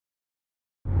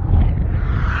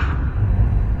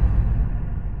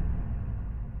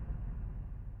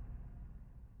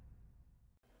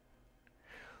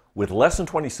With Lesson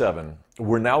 27,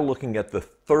 we're now looking at the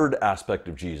third aspect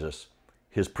of Jesus,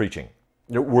 his preaching.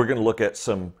 We're going to look at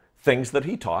some things that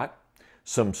he taught,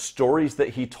 some stories that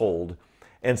he told,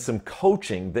 and some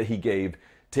coaching that he gave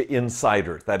to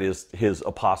insiders, that is, his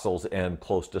apostles and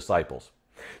close disciples.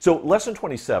 So Lesson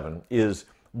 27 is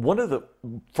one of the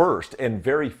first and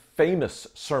very famous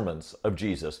sermons of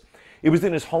Jesus. It was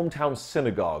in his hometown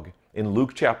synagogue in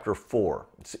Luke chapter 4.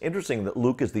 It's interesting that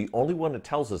Luke is the only one that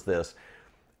tells us this,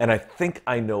 and I think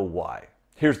I know why.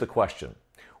 Here's the question.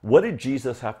 What did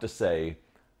Jesus have to say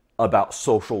about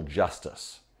social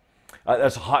justice?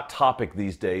 That's a hot topic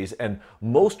these days, and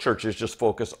most churches just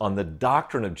focus on the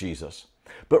doctrine of Jesus.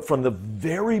 But from the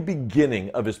very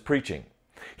beginning of his preaching,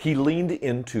 he leaned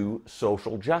into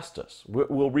social justice.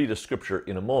 We'll read a scripture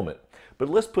in a moment, but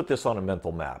let's put this on a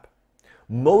mental map.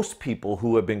 Most people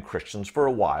who have been Christians for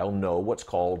a while know what's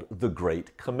called the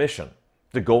Great Commission,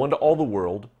 to go into all the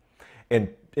world and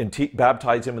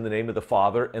baptize them in the name of the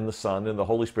Father and the Son and the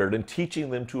Holy Spirit, and teaching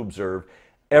them to observe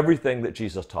everything that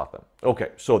Jesus taught them. Okay,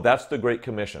 so that's the Great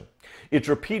Commission. It's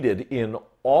repeated in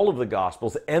all of the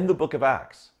Gospels and the book of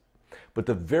Acts. But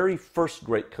the very first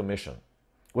Great Commission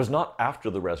was not after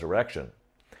the resurrection.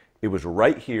 It was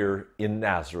right here in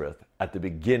Nazareth at the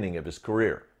beginning of his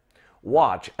career.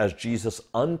 Watch as Jesus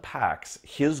unpacks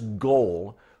his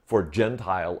goal for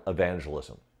Gentile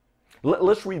evangelism.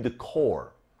 Let's read the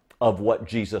core of what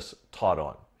Jesus taught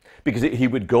on. Because he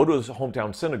would go to his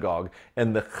hometown synagogue,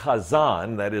 and the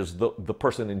chazan, that is the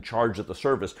person in charge of the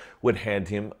service, would hand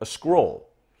him a scroll.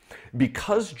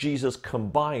 Because Jesus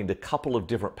combined a couple of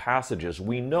different passages,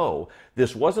 we know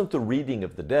this wasn't the reading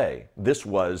of the day. This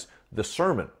was the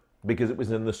sermon, because it was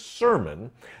in the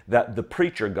sermon that the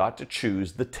preacher got to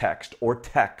choose the text or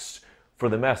texts for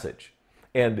the message.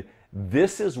 And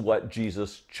this is what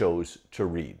Jesus chose to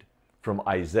read from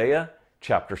Isaiah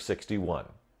chapter 61.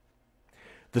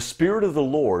 The Spirit of the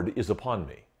Lord is upon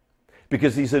me,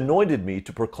 because he's anointed me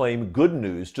to proclaim good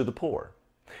news to the poor.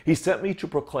 He sent me to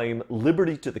proclaim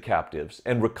liberty to the captives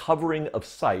and recovering of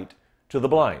sight to the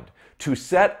blind, to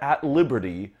set at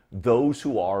liberty those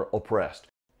who are oppressed,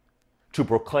 to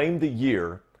proclaim the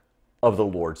year of the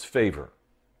Lord's favor.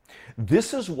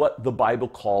 This is what the Bible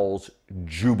calls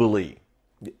Jubilee.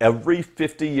 Every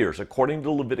 50 years, according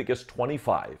to Leviticus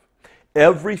 25,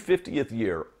 every 50th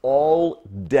year, all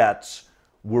debts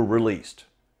were released.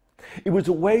 It was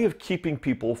a way of keeping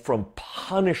people from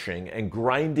punishing and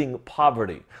grinding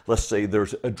poverty. Let's say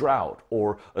there's a drought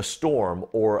or a storm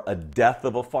or a death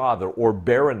of a father or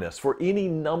barrenness for any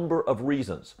number of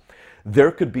reasons.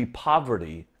 There could be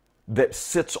poverty that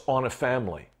sits on a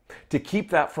family. To keep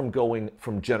that from going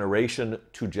from generation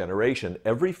to generation,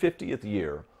 every 50th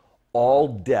year, all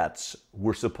debts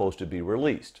were supposed to be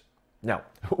released. Now,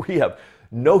 we have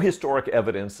no historic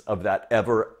evidence of that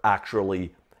ever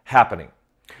actually happening.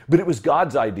 But it was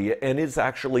God's idea, and it's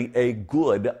actually a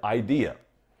good idea.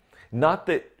 Not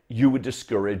that you would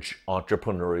discourage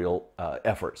entrepreneurial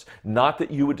efforts, not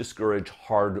that you would discourage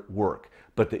hard work,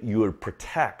 but that you would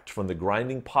protect from the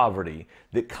grinding poverty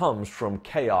that comes from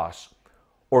chaos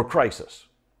or crisis.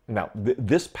 Now,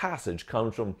 this passage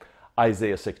comes from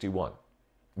Isaiah 61,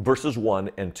 verses 1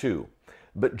 and 2.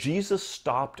 But Jesus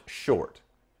stopped short.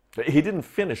 He didn't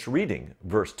finish reading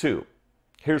verse 2.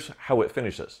 Here's how it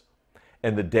finishes.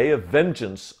 And the day of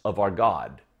vengeance of our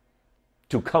God,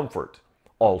 to comfort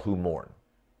all who mourn.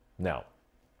 Now,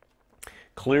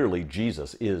 clearly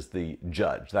Jesus is the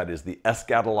judge. That is the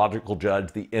eschatological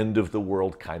judge, the end of the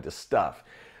world kind of stuff.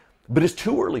 But it's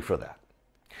too early for that.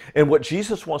 And what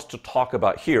Jesus wants to talk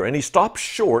about here, and he stops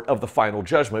short of the final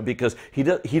judgment because he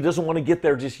doesn't want to get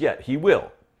there just yet. He will.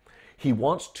 He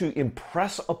wants to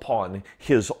impress upon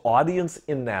his audience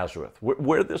in Nazareth,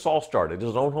 where this all started,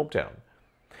 his own hometown,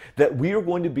 that we are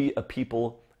going to be a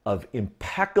people of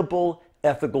impeccable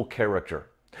ethical character.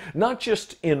 Not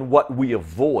just in what we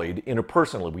avoid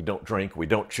interpersonally. We don't drink, we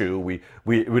don't chew, we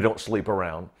don't sleep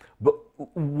around. But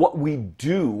what we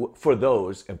do for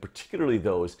those, and particularly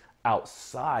those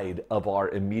outside of our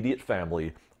immediate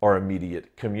family, our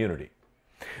immediate community.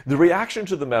 The reaction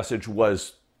to the message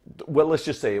was, well, let's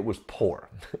just say it was poor.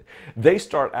 They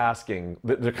start asking,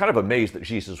 they're kind of amazed that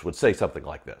Jesus would say something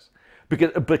like this.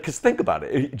 Because think about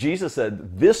it. Jesus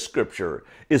said, this scripture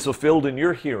is fulfilled in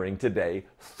your hearing today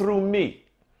through me.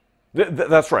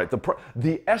 That's right.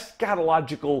 The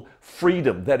eschatological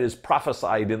freedom that is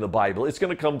prophesied in the Bible, it's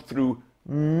going to come through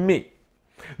me.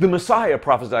 The Messiah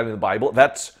prophesied in the Bible,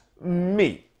 that's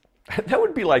me. That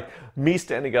would be like me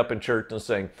standing up in church and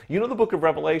saying, you know the book of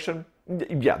Revelation?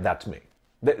 Yeah, that's me.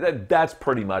 That's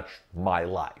pretty much my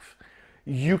life.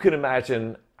 You can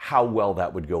imagine how well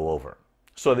that would go over.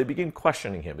 So they begin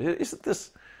questioning him. Isn't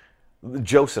this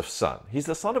Joseph's son? He's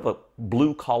the son of a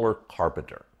blue-collar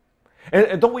carpenter.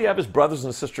 And don't we have his brothers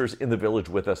and sisters in the village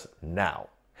with us now?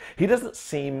 He doesn't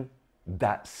seem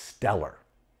that stellar.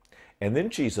 And then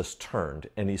Jesus turned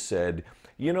and he said,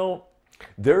 you know,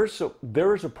 there is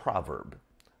a proverb,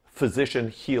 physician,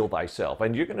 heal thyself.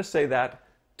 And you're going to say that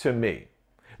to me.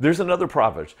 There's another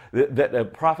proverb that a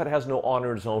prophet has no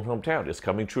honor in his own hometown. It's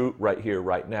coming true right here,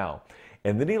 right now.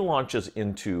 And then he launches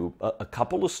into a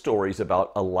couple of stories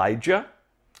about Elijah,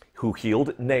 who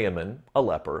healed Naaman, a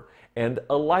leper, and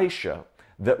Elisha,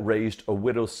 that raised a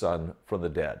widow's son from the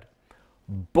dead.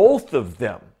 Both of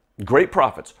them, great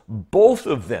prophets, both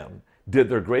of them did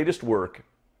their greatest work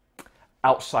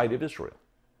outside of Israel.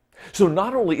 So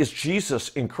not only is Jesus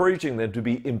encouraging them to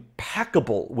be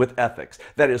impeccable with ethics,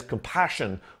 that is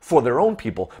compassion for their own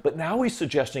people, but now he's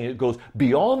suggesting it goes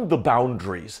beyond the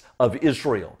boundaries of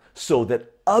Israel so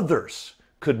that others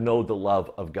could know the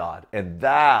love of God. And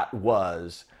it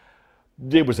was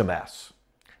a mess.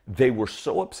 They were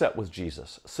so upset with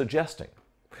Jesus, suggesting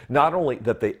not only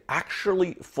that they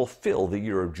actually fulfill the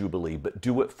year of Jubilee, but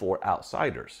do it for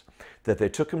outsiders, that they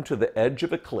took him to the edge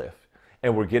of a cliff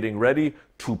and were getting ready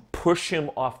to push him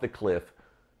off the cliff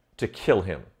to kill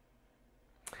him.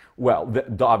 Well,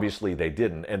 obviously they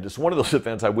didn't. And it's one of those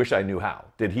events I wish I knew how.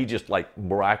 Did he just like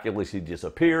miraculously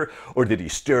disappear, or did he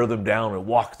stare them down and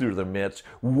walk through their midst?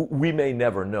 We may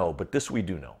never know, but this we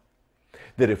do know.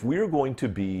 That if we're going to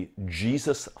be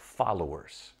Jesus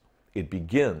followers, it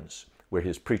begins where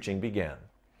his preaching began,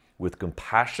 with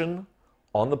compassion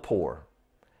on the poor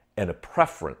and a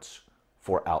preference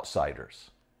for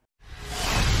outsiders.